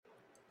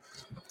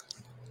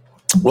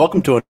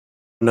Welcome to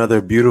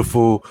another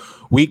beautiful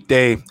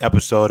weekday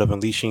episode of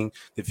Unleashing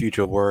the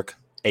Future of Work,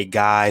 a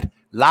guide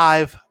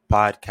live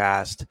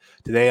podcast.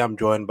 Today, I'm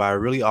joined by a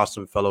really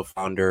awesome fellow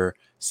founder,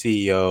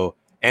 CEO,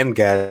 and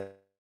guest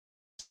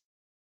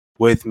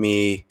with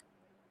me,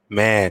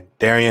 man,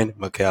 Darrian,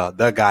 Mikell,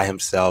 the guy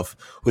himself,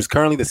 who's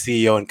currently the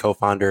CEO and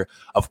co-founder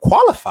of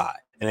Qualifi,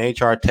 an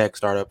HR tech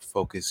startup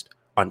focused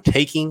on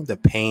taking the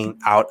pain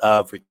out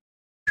of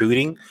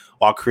recruiting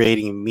while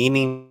creating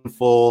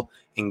meaningful,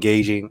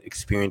 engaging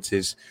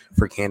experiences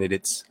for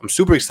candidates. I'm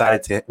super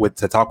excited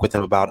to talk with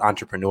him about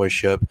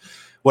entrepreneurship,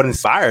 what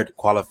inspired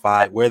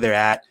Qualify, where they're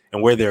at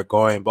and where they're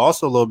going, but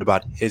also a little bit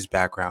about his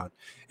background.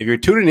 If you're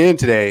tuning in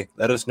today,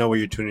 let us know where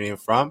you're tuning in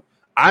from.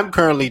 I'm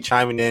currently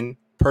chiming in,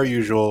 per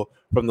usual,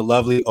 from the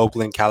lovely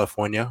Oakland,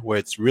 California, where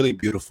it's really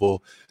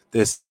beautiful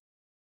this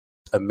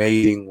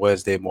amazing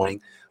Wednesday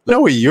morning. Let us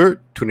know where you're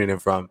tuning in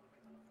from.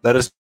 Let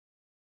us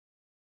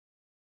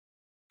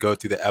go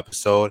through the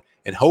episode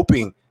and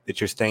hoping that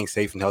you're staying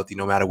safe and healthy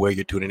no matter where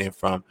you're tuning in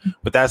from.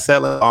 With that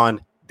said, on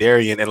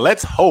Darrian, and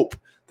let's hope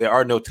there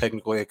are no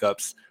technical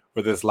hiccups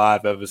for this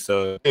live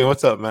episode. Hey,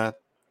 what's up, man?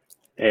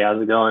 Hey, how's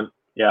it going?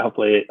 Yeah,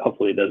 hopefully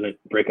it doesn't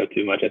break up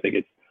too much. I think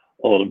it's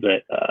a little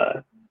bit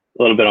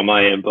on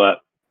my end,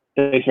 but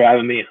thanks for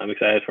having me. I'm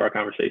excited for our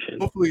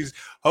conversation.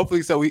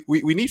 Hopefully so. We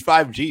need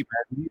 5G, man.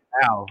 We need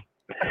now.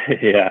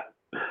 Yeah.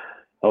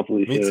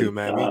 Hopefully Me soon. too,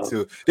 man. Me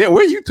too. Yeah,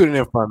 where are you tuning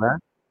in from, man?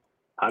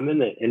 I'm in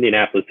the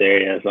Indianapolis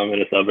area, so I'm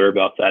in a suburb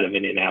outside of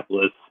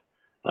Indianapolis.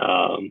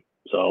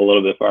 So a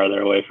little bit farther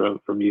away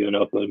from you in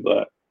Oakland,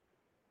 but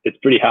it's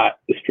pretty hot.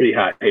 It's pretty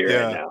hot here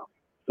right now.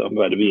 So I'm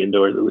glad to be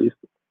indoors at least.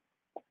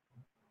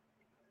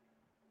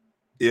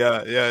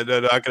 Yeah,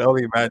 no, I can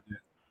only imagine.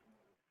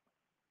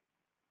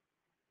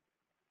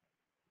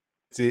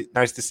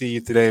 Nice to see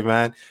you today,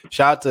 man.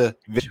 Shout out to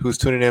Vish, who's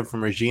tuning in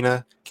from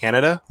Regina,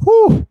 Canada.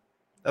 Whew,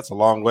 that's a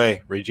long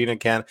way. Regina,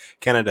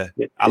 Canada.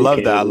 I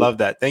love that. I love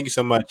that. Thank you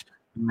so much.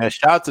 Man,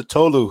 shout out to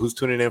Tolu, who's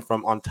tuning in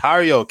from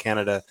Ontario,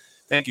 Canada.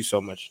 Thank you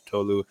so much,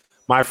 Tolu.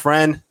 My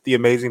friend, the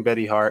amazing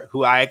Betty Hart,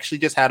 who I actually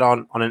just had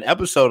on an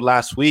episode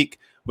last week,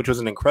 which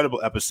was an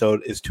incredible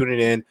episode, is tuning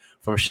in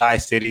from Chi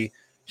City,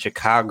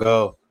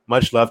 Chicago.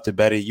 Much love to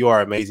Betty. You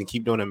are amazing.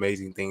 Keep doing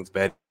amazing things,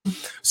 Betty.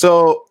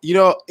 So,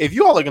 if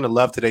you all are going to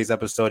love today's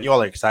episode, you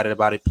all are excited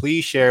about it,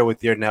 please share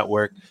with your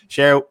network,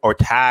 share or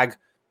tag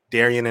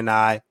Darrian and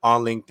I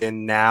on LinkedIn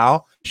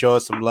now. Show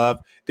us some love.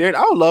 Darrian,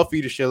 I would love for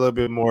you to share a little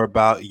bit more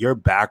about your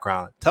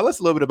background. Tell us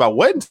a little bit about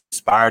what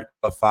inspired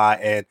Qualify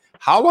and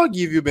how long have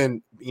you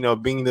been,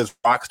 being this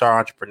rock star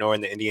entrepreneur in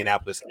the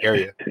Indianapolis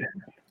area?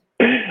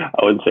 I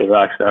wouldn't say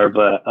rock star,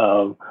 but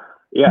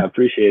yeah,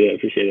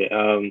 appreciate it.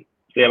 So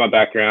yeah, my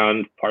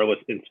background, part of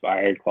what's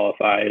inspired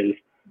Qualify is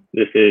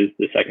this is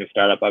the second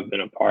startup I've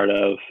been a part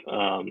of.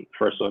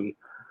 First one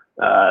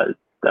that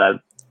I've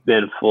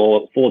been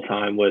full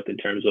time with in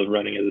terms of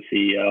running as a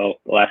CEO.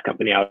 The last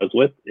company I was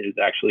with is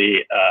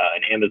actually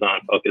an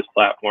Amazon focused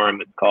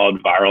platform. It's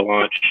called Viral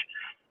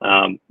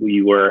Launch.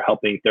 We were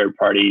helping third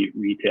party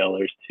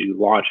retailers to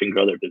launch and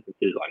grow their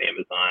businesses on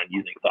Amazon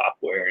using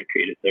software and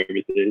creative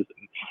services.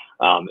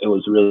 And, it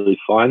was really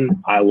fun.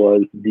 I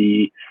was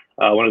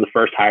one of the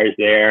first hires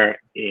there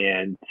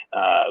and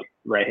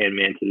right hand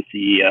man to the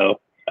CEO.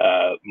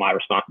 My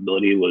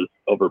responsibility was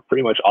over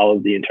pretty much all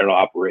of the internal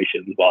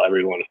operations while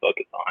everyone was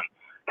focused on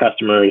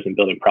customers and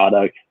building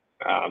products.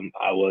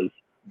 I was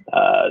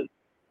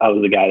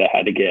the guy that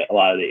had to get a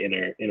lot of the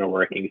inner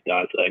workings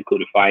done. So that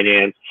included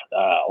finance,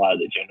 a lot of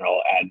the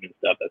general admin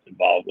stuff that's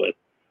involved with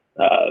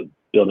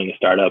building a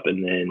startup.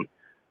 And then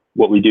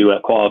what we do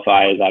at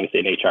Qualify is obviously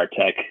an HR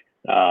tech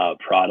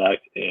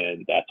product,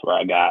 and that's where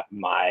I got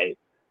my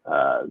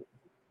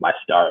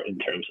start in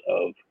terms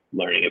of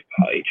learning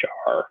about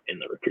HR in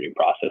the recruiting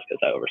process,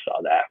 because I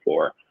oversaw that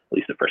for at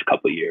least the first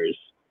couple of years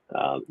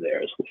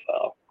there as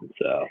well.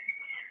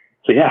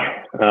 So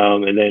yeah,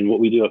 and then what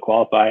we do at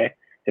Qualify,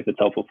 if it's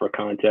helpful for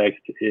context,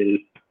 is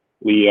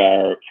we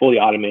are fully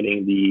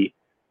automating the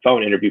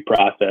phone interview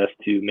process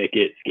to make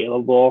it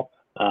scalable,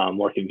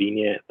 more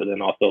convenient, but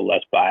then also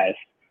less biased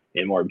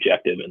and more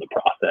objective in the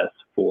process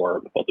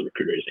for both the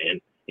recruiters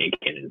and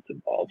candidates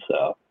involved.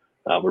 So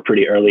we're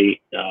pretty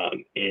early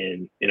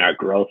in our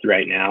growth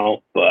right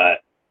now, but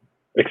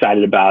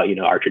excited about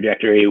our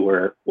trajectory,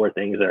 how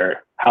things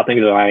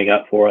are lining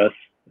up for us,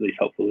 at least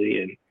hopefully,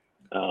 and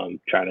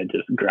trying to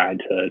just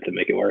grind to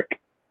make it work.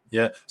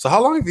 Yeah. So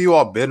how long have you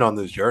all been on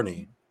this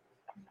journey?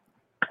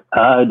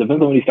 It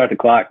depends on when you start the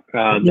clock.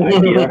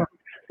 The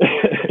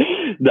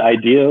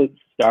idea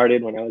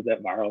started when I was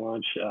at Viral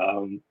Launch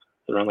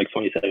around like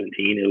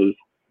 2017. It was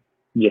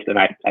just an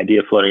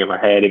idea floating in my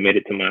head. It made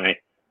it to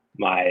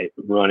my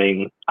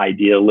running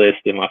idea list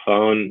in my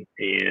phone,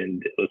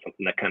 and it was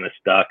something that kind of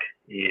stuck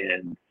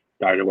and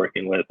started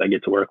working with. I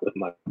get to work with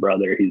my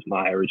brother. He's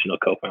my original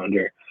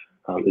co-founder.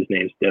 His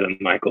name's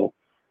Mikell,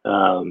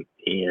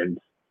 and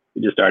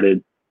we just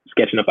started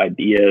sketching up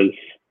ideas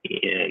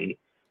and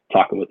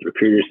talking with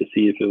recruiters to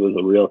see if it was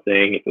a real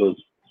thing, if it was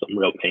some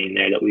real pain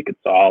there that we could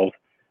solve.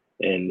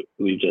 And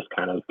we've just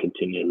kind of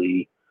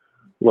continually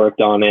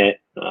worked on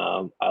it.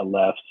 I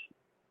left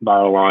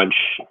Viral Launch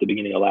at the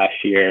beginning of last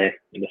year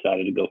and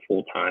decided to go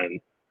full time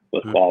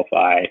with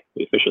Qualifi.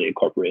 We officially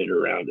incorporated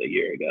around a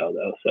year ago,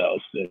 though, so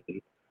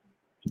it's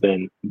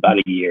been about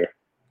a year.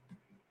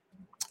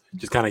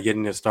 Just kind of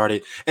getting it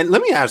started. And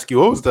let me ask you,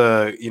 what was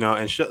the,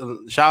 and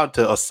shout out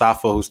to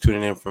Osafo who's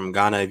tuning in from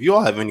Ghana. If you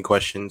all have any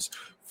questions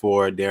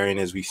for Darrian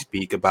as we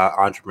speak about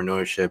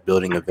entrepreneurship,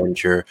 building a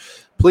venture,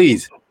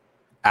 please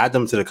add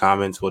them to the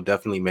comments. We'll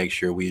definitely make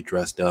sure we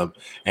address them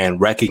and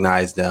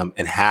recognize them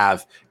and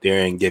have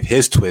Darrian give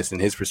his twist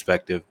and his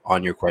perspective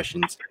on your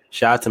questions.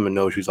 Shout out to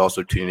Manoj, who's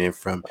also tuning in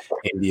from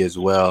India as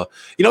well.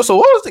 So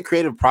what was the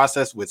creative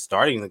process with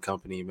starting the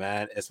company,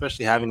 man?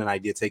 Especially having an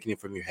idea, taking it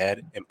from your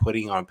head and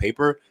putting it on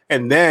paper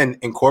and then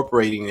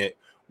incorporating it.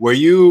 Were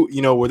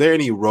there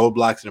any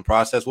roadblocks in the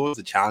process? What was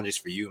the challenges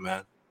for you,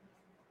 man?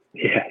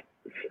 Yeah,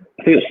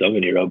 I think there's so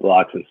many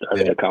roadblocks in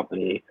starting a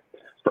company.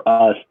 For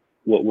us,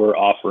 what we're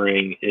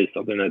offering is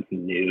something that's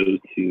new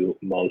to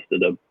most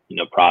of the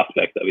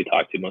prospects that we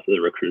talk to, most of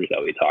the recruiters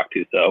that we talk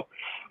to. So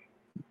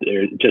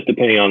there's just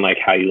depending on like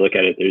how you look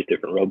at it, there's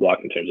different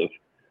roadblocks in terms of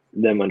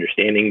them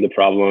understanding the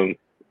problem,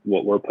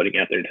 what we're putting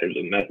out there in terms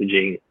of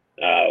messaging.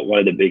 One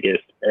of the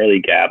biggest early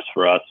gaps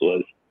for us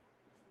was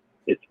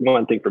it's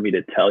one thing for me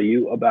to tell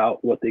you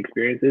about what the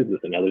experience is.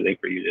 It's another thing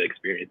for you to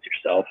experience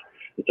yourself.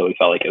 And so we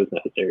felt like it was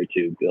necessary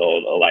to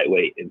build a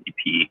lightweight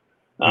MVP.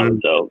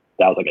 So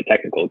that was like a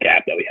technical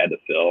gap that we had to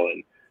fill.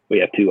 And we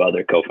have two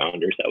other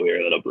co-founders that we were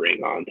able to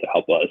bring on to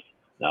help us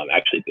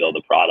actually build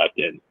a product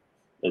and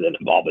then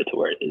evolve it to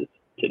where it is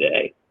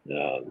today.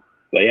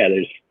 But yeah,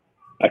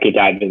 I could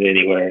dive in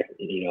anywhere,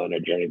 in our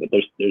journey, but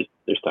there's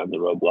tons of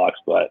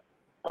roadblocks. But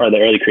part of the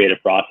early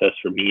creative process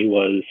for me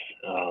was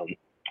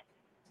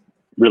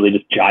really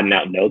just jotting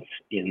out notes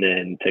and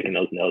then taking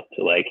those notes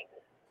to like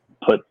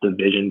put the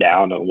vision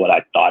down on what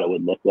I thought it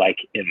would look like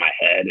in my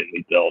head. And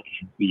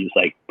we use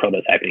like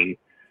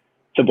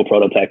simple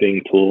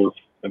prototyping tools,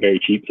 very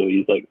cheap. So we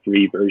use like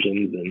free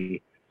versions and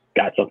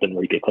got something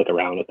where you could click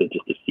around with it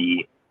just to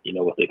see,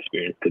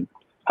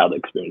 how the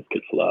experience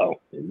could flow,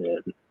 and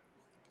then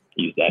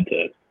use that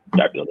to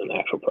start building the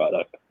actual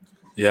product.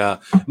 Yeah.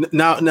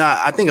 Now,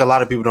 I think a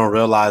lot of people don't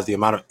realize the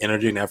amount of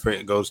energy and effort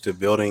it goes to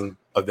building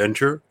a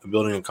venture,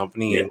 building a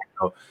company, and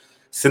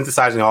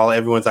synthesizing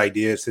everyone's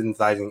ideas,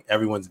 synthesizing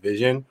everyone's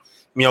vision.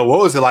 What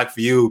was it like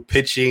for you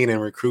pitching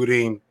and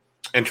recruiting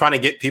and trying to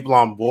get people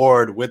on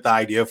board with the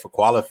idea for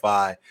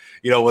Qualifi?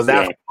 Was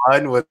that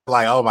fun? Was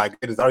like, oh my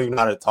goodness, I don't even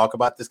know how to talk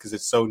about this because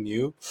it's so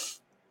new.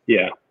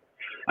 Yeah,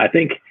 I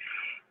think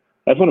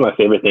that's one of my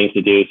favorite things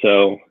to do.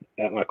 So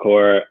at my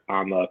core,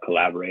 I'm a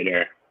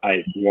collaborator.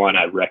 I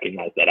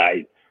recognize that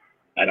I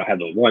don't have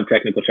the one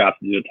technical shop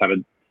to do a ton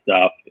of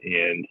stuff,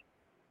 and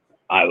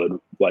I would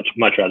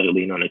much rather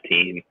lean on a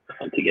team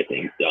to get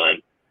things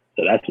done.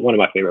 So that's one of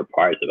my favorite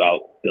parts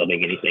about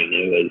building anything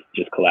new is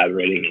just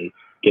collaborating and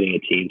getting a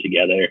team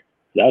together.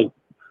 That was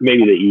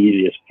maybe the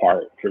easiest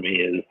part for me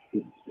is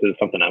it's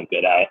something I'm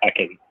good at.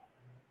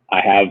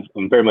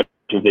 I'm very much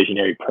a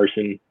visionary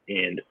person,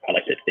 and I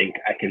like to think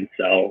I can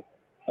sell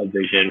a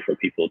vision for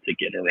people to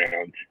get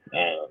around.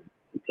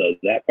 So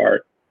that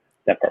part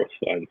was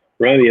fun.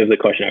 Remind me of the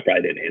question. I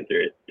probably didn't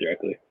answer it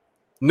directly.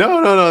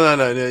 No.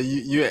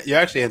 You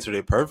actually answered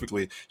it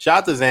perfectly. Shout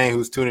out to Zane,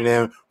 who's tuning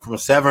in from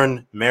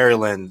Severn,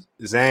 Maryland.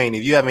 Zane,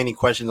 if you have any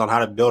questions on how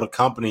to build a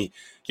company,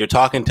 you're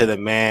talking to the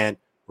man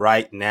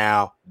right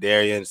now,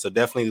 Darrian. So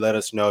definitely let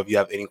us know if you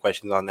have any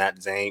questions on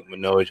that. Zane,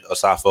 Manoj,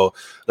 Osafo,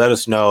 let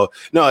us know.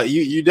 No,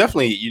 you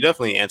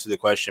definitely answered the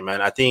question,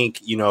 man. I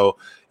think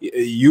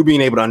you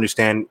being able to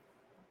understand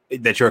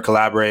that you're a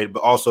collaborator,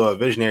 but also a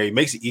visionary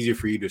makes it easier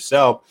for you to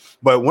sell.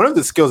 But one of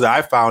the skills that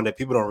I found that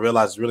people don't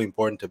realize is really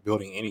important to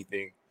building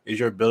anything is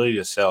your ability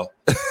to sell.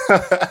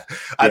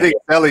 I think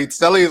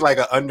selling is like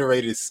an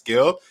underrated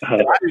skill.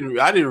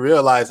 And I didn't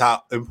realize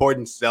how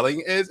important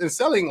selling is, and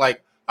selling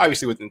like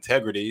obviously with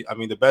integrity. I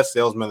mean, the best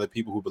salesmen are the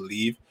people who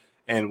believe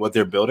in what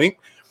they're building.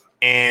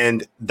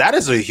 And that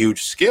is a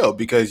huge skill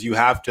because you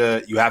have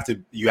to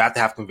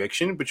have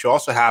conviction, but you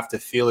also have to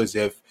feel as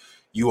if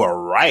you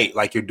are right,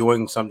 like you're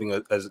doing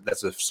something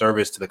that's a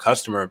service to the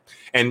customer.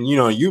 And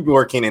you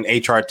working in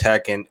HR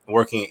tech and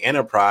working in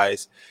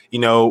enterprise,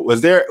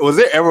 was there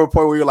ever a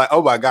point where you're like,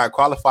 oh my God,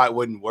 Qualified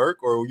wouldn't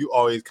work, or were you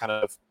always kind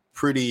of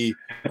pretty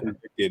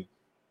convicted?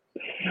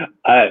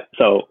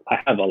 So I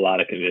have a lot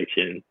of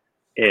conviction,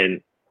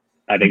 and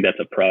I think that's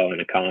a pro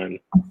and a con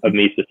of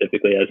me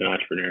specifically as an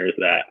entrepreneur is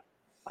that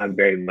I'm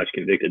very much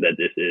convicted that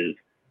this is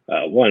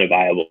a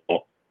viable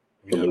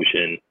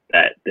solution,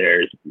 that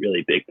there's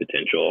really big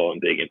potential and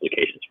big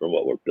implications for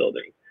what we're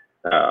building.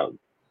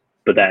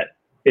 But that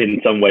in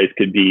some ways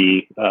could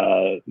be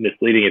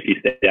misleading if you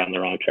stay down the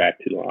wrong track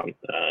too long.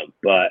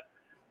 But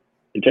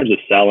in terms of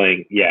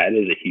selling, it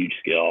is a huge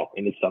skill,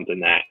 and it's something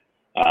that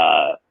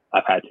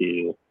I've had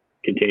to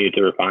continue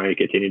to refine,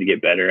 continue to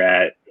get better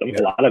at.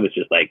 A lot of it's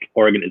just like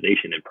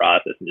organization and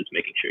process and just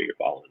making sure you're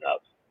following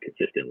up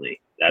consistently.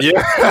 That's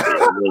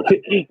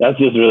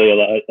just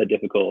really a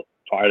difficult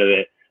part of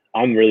it.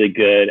 I'm really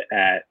good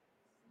at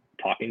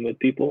talking with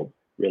people,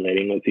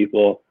 relating with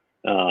people.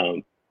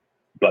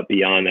 But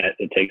beyond that,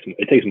 it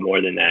takes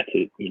more than that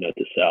to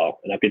sell.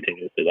 And I'm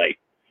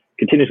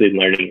continuously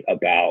learning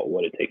about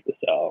what it takes to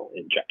sell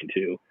and trying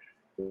to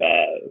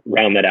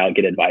round that out,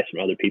 get advice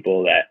from other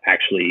people that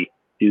actually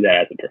do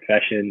that as a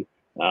profession,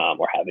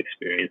 or have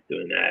experience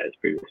doing that as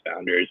previous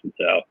founders. And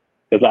so,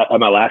 because at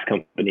my last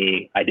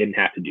company, I didn't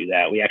have to do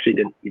that. We actually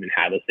didn't even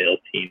have a sales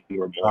team. We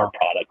were more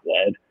product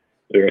led.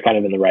 We were kind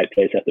of in the right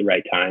place at the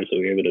right time, so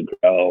we were able to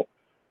grow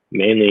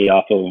mainly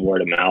off of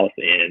word of mouth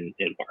and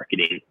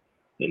marketing.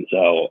 And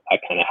so I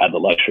kind of had the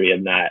luxury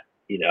of not,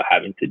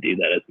 having to do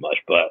that as much.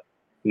 But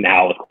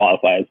now with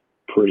Qualifi, it's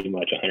pretty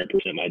much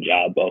 100% my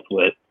job, both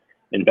with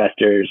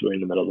investors, we're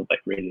in the middle of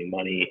raising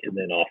money, and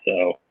then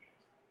also,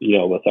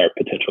 with our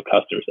potential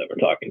customers that we're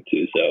talking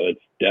to. So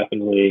it's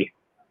definitely,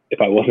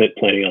 if I wasn't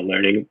planning on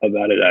learning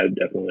about it, I'm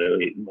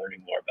definitely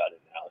learning more about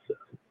it now.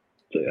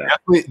 So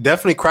yeah.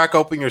 Definitely crack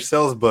open your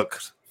sales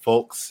books,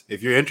 folks.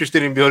 If you're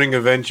interested in building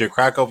a venture,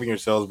 crack open your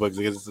sales books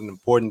because it's an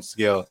important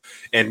skill.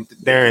 And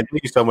Darren,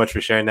 thank you so much for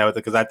sharing that with us,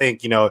 because I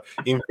think,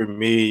 even for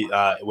me,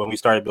 when we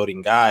started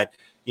building Guide,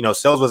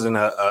 sales wasn't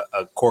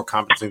a core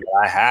competency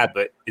that I had,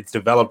 but it's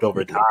developed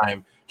over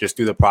time just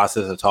through the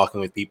process of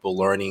talking with people,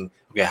 learning,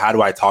 okay, how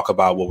do I talk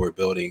about what we're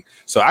building?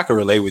 So I can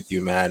relate with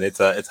you, man. It's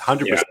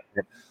 100%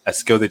 a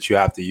skill that you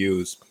have to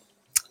use.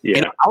 Yeah.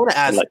 And I want to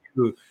ask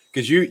you,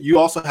 because you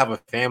also have a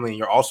family and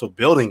you're also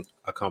building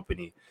a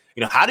company.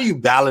 How do you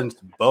balance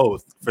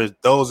both for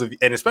those of you,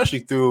 and especially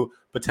through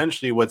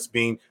potentially what's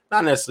being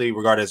not necessarily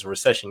regarded as a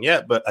recession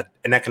yet, but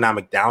an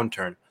economic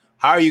downturn?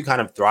 How are you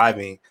kind of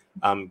thriving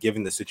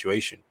given the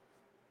situation?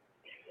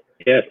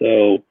 Yeah,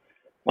 so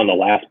on the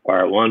last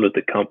part, one with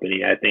the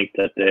company, I think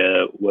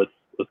that what's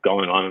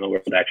going on in the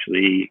world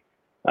actually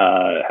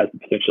has the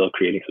potential of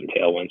creating some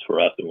tailwinds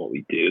for us in what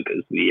we do,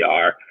 because we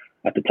are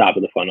at the top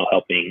of the funnel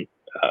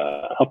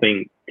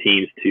helping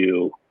teams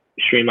to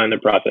streamline the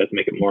process,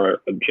 make it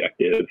more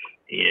objective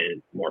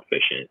and more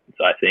efficient.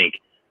 So I think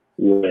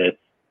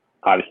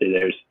obviously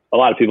there's a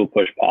lot of people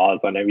push pause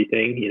on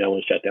everything,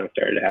 when shutdown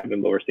started to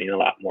happen, but we're seeing a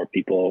lot more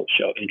people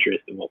show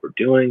interest in what we're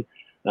doing.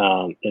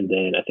 And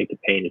then I think the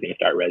pain is going to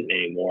start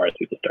resonating more as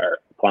people start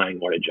applying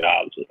more to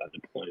jobs with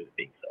unemployment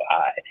being so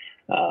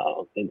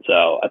high. And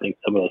so I think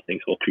some of those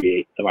things will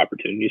create some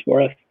opportunities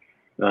for us.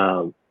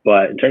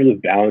 But in terms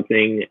of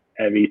balancing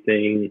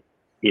everything,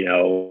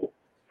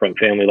 from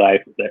family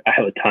life, I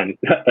have a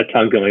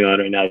ton going on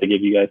right now. To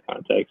give you guys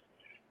context,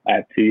 I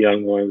have 2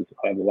 young ones.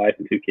 I have a wife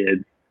and 2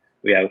 kids.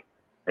 We're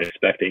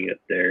expecting a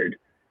third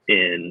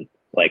in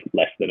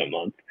less than a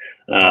month.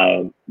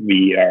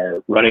 We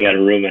are running out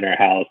of room in our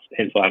house,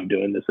 hence why I'm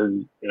doing this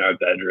in our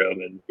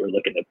bedroom, and we're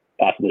looking to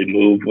possibly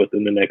move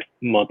within the next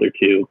month or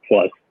 2,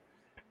 plus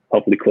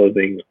hopefully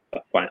closing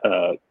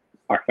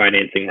our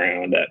financing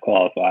round at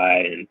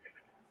Qualifi and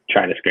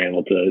trying to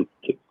scramble to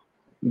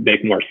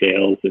make more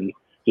sales, and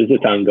there's a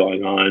ton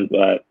going on.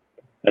 But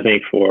I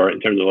think in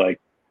terms of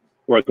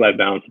work-life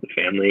balance with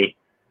the family,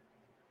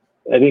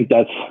 I think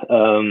that's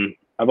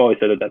I've always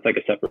said that that's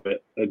a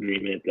separate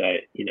agreement that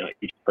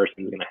each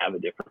person is going to have a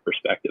different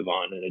perspective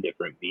on and a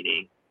different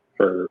meaning.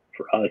 For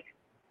us,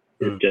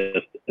 it's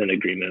just an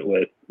agreement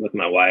with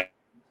my wife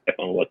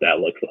on what that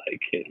looks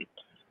like. And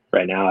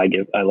right now,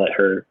 I let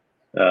her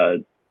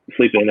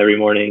sleep in every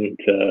morning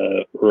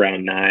to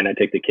around 9. I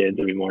take the kids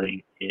every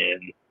morning,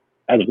 and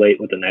as of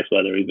late with the nice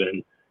weather, we've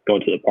been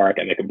going to the park.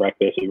 I make a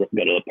breakfast. We go to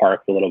the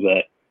park a little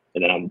bit,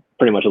 and then I'm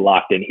pretty much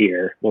locked in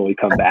here when we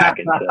come back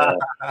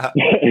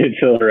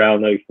until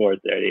around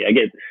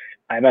 4:30.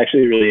 I've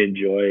actually really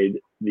enjoyed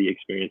the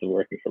experience of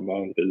working from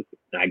home, because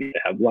I get to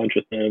have lunch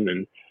with them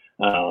and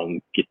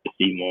get to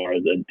see more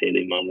of the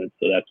daily moments.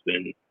 So that's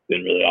been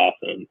really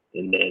awesome.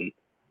 And then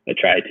I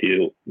try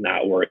to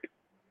not work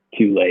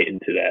too late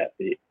into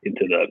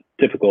the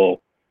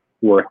typical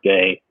work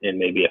day, and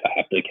maybe if I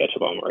have to catch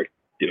up on work,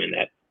 doing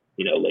that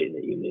late in the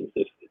evenings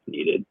if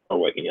needed, or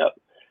waking up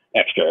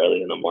extra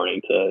early in the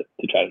morning to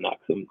try to knock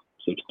some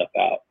stuff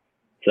out.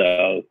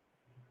 So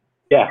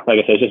yeah, like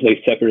I said, it's just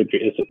it's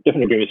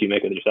different agreements you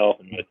make with yourself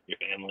and with your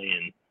family,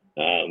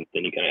 and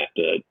then you kind of have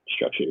to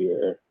structure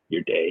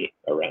your day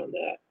around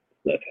that.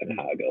 So that's kind of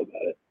how I go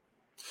about it.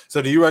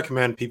 So do you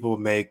recommend people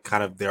make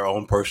kind of their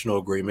own personal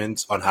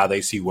agreements on how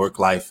they see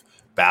work-life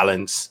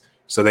balance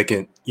so they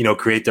can,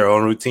 create their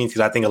own routines?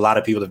 Because I think a lot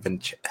of people have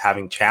been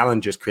having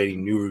challenges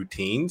creating new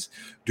routines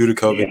due to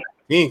COVID-19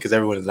 because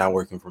everyone is now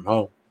working from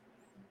home.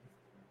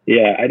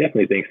 Yeah, I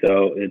definitely think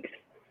so.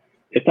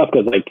 It's tough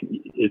because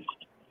it's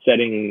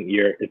setting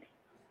it's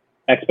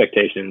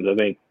expectations. I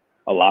think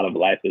a lot of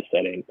life is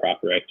setting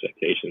proper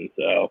expectations.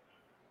 So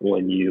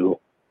when you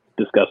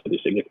discuss with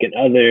your significant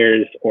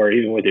others or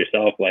even with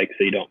yourself, so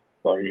you don't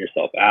burn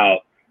yourself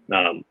out,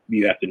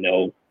 you have to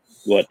know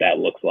what that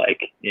looks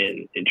like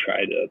and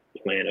try to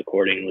plan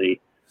accordingly.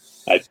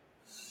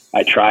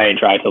 I try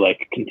to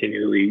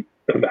continually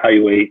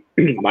evaluate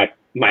my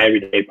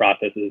everyday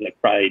processes. I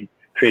probably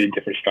created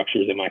different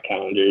structures in my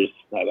calendars.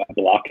 I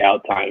block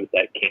out times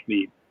that can't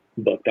be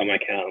booked on my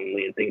calendar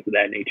and things of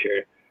that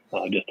nature,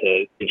 just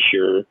to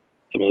ensure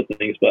some of those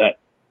things. But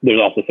there's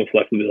also some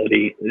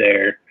flexibility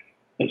there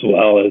as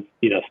well as,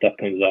 stuff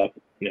comes up.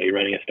 You're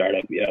running a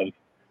startup, you have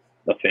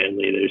a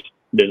family,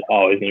 there's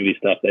always going to be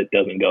stuff that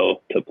doesn't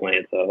go to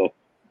plan. So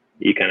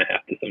you kind of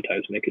have to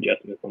sometimes make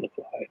adjustments on the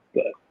fly.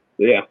 But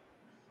yeah.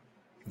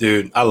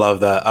 Dude, I love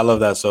that. I love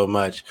that so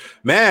much.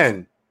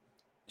 Man,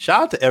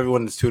 shout out to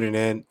everyone that's tuning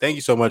in. Thank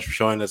you so much for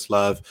showing us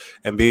love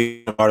and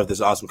being a part of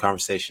this awesome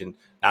conversation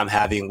I'm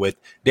having with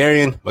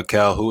Darrian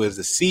Mikell, who is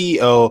the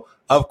CEO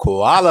of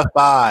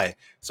Qualifi.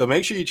 So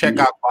make sure you check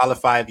out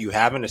Qualifi if you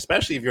haven't,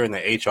 especially if you're in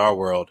the HR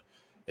world.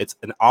 It's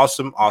an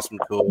awesome, awesome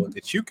tool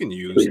that you can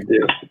use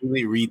to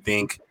really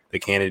rethink the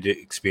candidate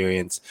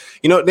experience.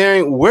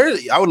 Darrian,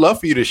 I would love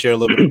for you to share a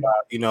little bit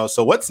about,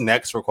 so what's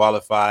next for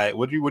Qualifi?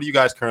 What are you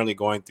guys currently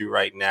going through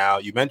right now?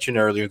 You mentioned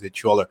earlier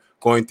that you all are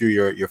going through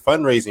your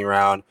fundraising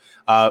round.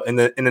 In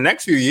the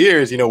next few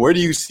years, where do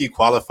you see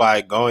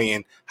Qualifi going,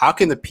 and how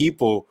can the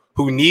people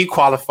who need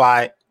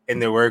Qualifi in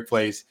their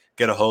workplace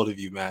get a hold of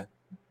you, man?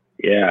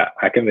 Yeah,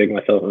 I can make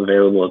myself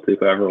available to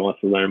whoever wants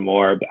to learn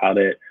more about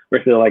it.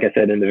 We're still, like I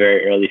said, in the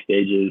very early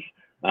stages.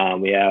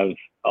 We have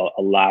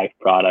a live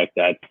product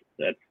that's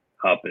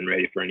up and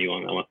ready for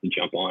anyone that wants to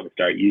jump on and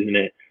start using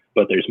it.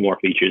 But there's more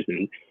features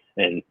and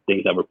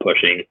things that we're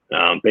pushing.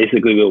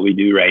 Basically, what we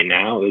do right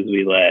now is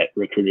we let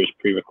recruiters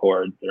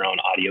pre-record their own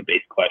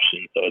audio-based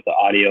questions. So it's an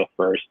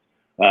audio-first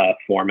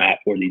format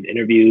for these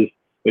interviews.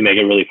 We make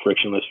it really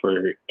frictionless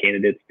for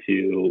candidates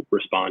to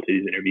respond to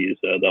these interviews.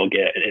 So they'll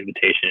get an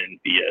invitation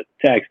via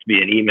text,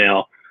 via an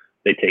email.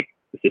 It's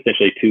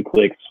essentially 2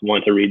 clicks,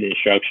 one to read the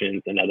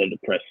instructions, another to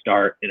press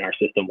start, and our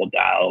system will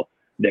dial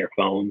their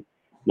phone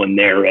when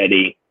they're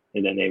ready,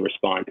 and then they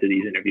respond to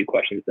these interview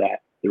questions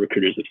that the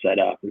recruiters have set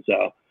up. And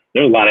so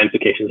there's a lot of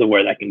implications of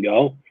where that can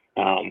go.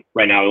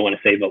 Right now, we want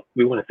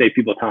to save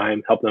people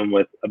time, help them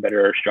with a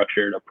better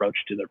structured approach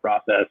to their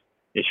process,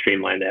 and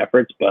streamline the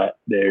efforts. But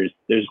there's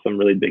some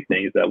really big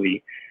things that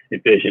we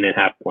envision and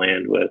have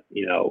planned with,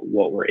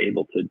 what we're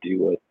able to do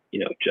with,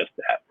 just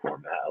that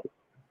format.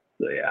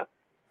 So yeah.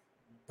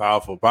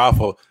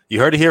 Powerful. You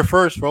heard it here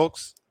first,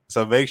 folks.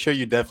 So make sure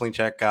you definitely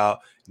check out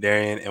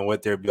Darrian and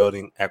what they're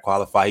building at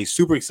Qualifi. He's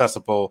super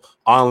accessible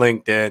on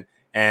LinkedIn,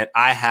 and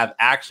I have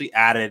actually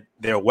added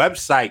their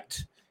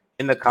website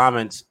in the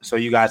comments so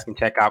you guys can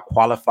check out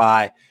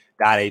qualifi.hr.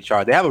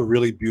 They have a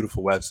really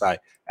beautiful website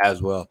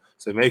as well.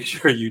 So make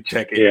sure you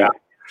check it out.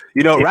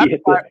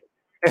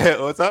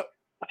 What's up?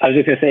 I was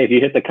just going to say, if you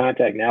hit the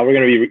contact now, we're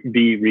going to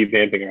be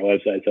revamping our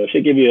website. So it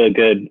should give you a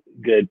good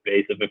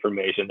base of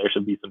information. There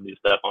should be some new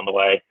stuff on the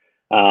way.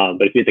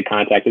 But if you hit the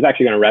contact, it's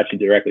actually going to route you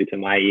directly to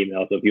my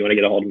email. So if you want to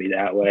get a hold of me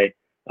that way,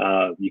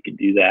 you can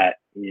do that.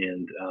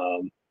 And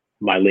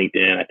my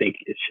LinkedIn, I think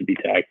it should be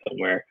tagged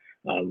somewhere.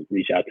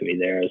 Reach out to me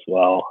there as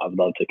well. I'd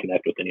love to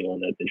connect with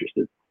anyone that's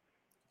interested.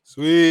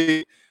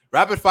 Sweet.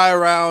 Rapid fire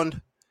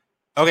round.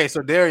 Okay,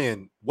 so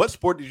Darrian, what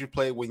sport did you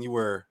play when you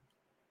were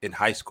in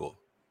high school?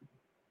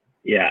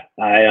 Yeah,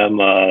 I am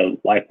a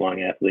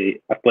lifelong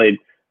athlete. I played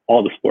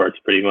all the sports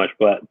pretty much,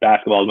 but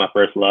basketball is my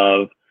first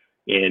love,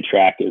 and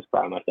track is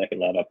probably my second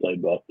love. I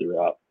played both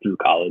through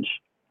college.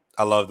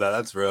 I love that.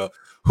 That's real.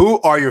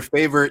 Who are your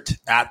favorite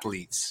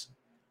athletes?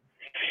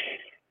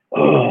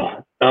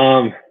 I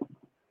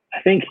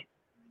think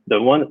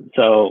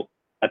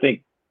I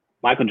think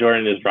Michael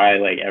Jordan is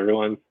probably like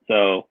everyone.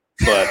 So,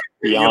 but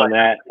beyond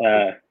that,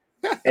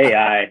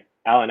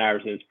 Allen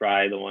Iverson is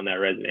probably the one that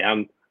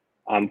resonates.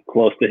 I'm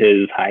close to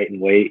his height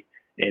and weight,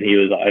 and he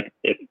was,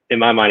 if in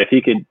my mind, if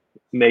he could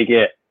make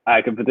it,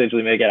 I could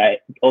potentially make it. I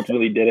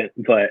ultimately didn't,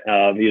 but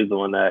he was the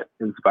one that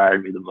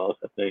inspired me the most,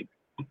 I think.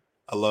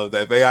 I love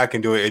that. If AI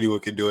can do it, anyone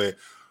can do it.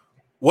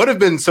 What have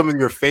been some of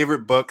your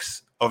favorite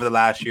books over the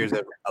last years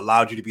that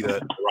allowed you to be the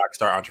rock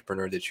star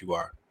entrepreneur that you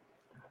are?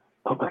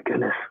 Oh my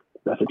goodness.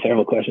 That's a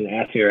terrible question to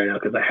ask me right now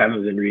because I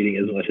haven't been reading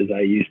as much as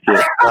I used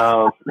to.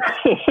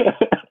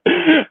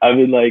 I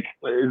mean, like,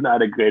 it's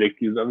not a great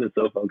excuse. I'm just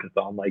so focused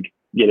on like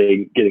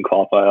getting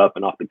qualified up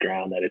and off the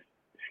ground that it's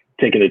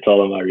taking a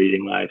toll on my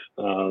reading life.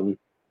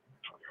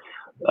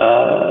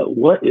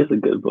 What is a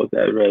good book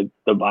that I read?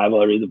 The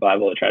Bible. I read the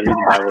Bible. I try to read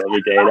the Bible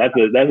every day.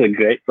 That's a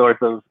great source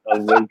of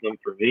wisdom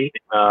for me.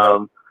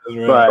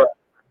 But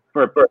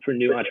for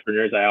new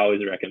entrepreneurs, I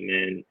always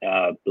recommend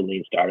the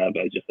Lean Startup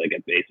as just like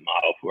a base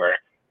model for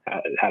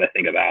how to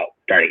think about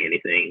starting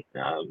anything,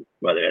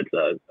 whether it's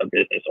a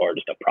business or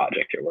just a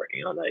project you're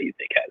working on that you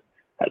think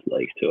has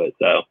legs to it.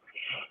 So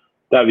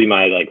that would be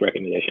my like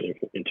recommendation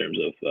in terms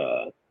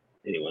of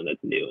anyone that's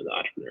new in the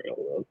entrepreneurial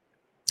world.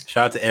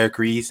 Shout out to Eric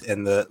Reese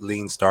and the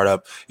Lean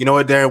Startup. You know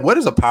what, Darrian? What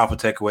is a powerful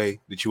takeaway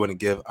that you want to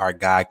give our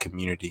guide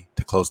community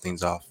to close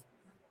things off?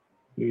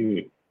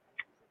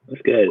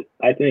 That's good.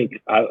 I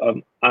think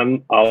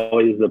I'm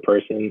always the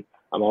person.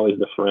 I'm always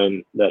the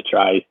friend that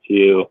tries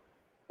to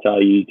tell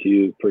you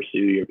to pursue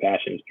your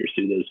passions,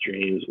 pursue those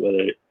dreams,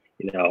 whether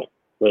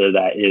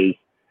that is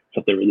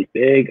something really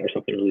big or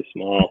something really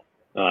small.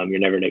 You're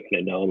never going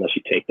to know unless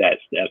you take that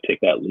step, take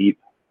that leap.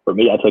 For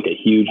me, I took a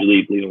huge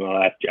leap leaving my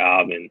last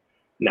job and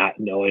not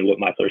knowing what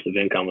my source of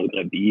income was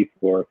going to be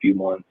for a few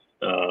months.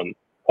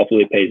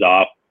 Hopefully it pays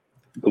off.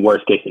 the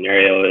worst case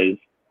scenario is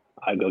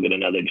I go get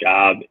another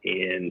job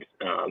and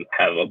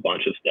have a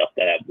bunch of stuff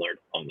that I've learned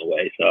along the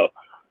way. So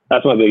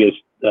that's my biggest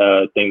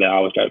thing that I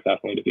always try to pass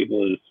along to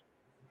people is,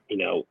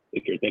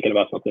 if you're thinking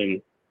about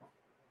something,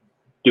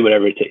 do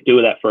whatever it takes.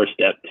 Do that first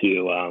step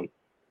to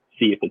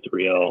see if it's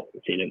real,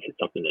 see if it's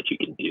something that you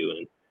can do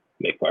and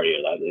make part of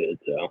your livelihood.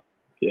 So,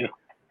 yeah.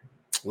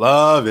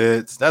 Love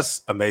it.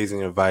 That's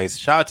amazing advice.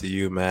 Shout out to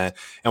you, man.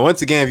 And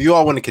once again, if you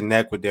all want to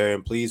connect with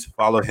Darrian, please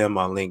follow him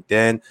on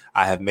LinkedIn.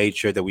 I have made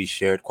sure that we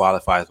shared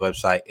Qualifi's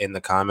website in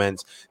the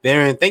comments.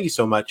 Darrian, thank you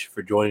so much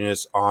for joining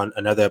us on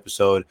another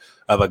episode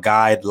of a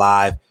Guide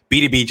Live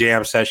B2B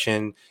Jam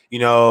session. We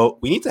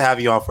need to have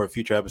you on for a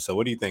future episode.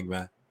 What do you think,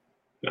 man?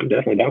 I'm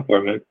definitely down for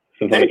it, man. It's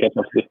fun to catch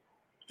up with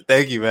you.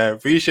 Thank you, man.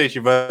 Appreciate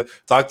you, brother.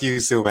 Talk to you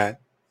soon, man.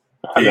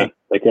 All right, man.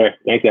 Take care.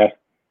 Thanks, guys.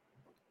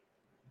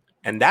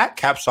 And that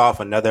caps off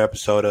another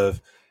episode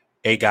of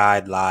A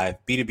Guide Live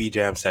B2B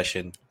Jam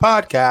Session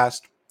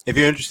podcast. If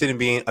you're interested in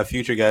being a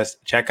future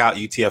guest, check out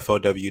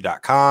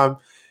utfow.com.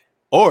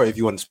 Or if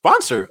you want to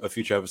sponsor a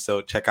future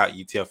episode, check out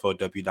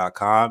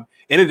utfow.com.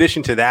 In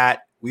addition to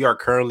that, we are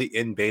currently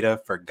in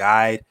beta for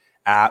Guide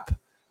app.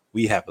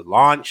 We have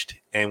launched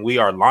and we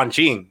are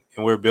launching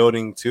and we're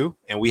building too.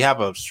 And we have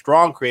a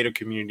strong creator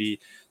community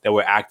that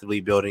we're actively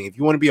building. If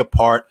you want to be a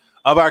part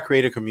of our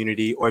creator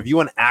community, or if you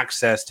want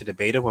access to the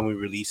beta when we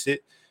release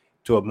it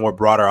to a more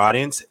broader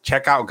audience,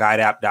 check out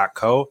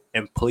guideapp.co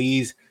and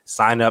please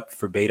sign up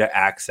for beta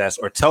access,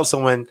 or tell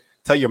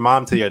your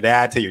mom, tell your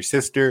dad, tell your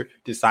sister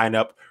to sign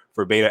up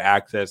for beta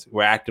access.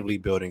 We're actively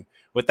building.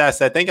 With that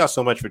said, thank y'all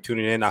so much for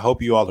tuning in. I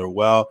hope you all are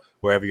well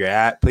wherever you're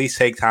at. Please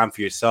take time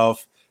for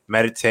yourself,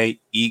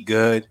 meditate, eat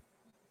good,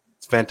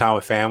 spend time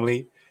with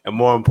family, and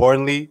more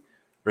importantly,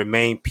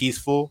 remain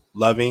peaceful,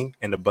 loving,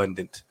 and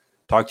abundant.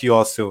 Talk to you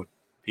all soon.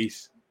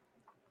 Peace.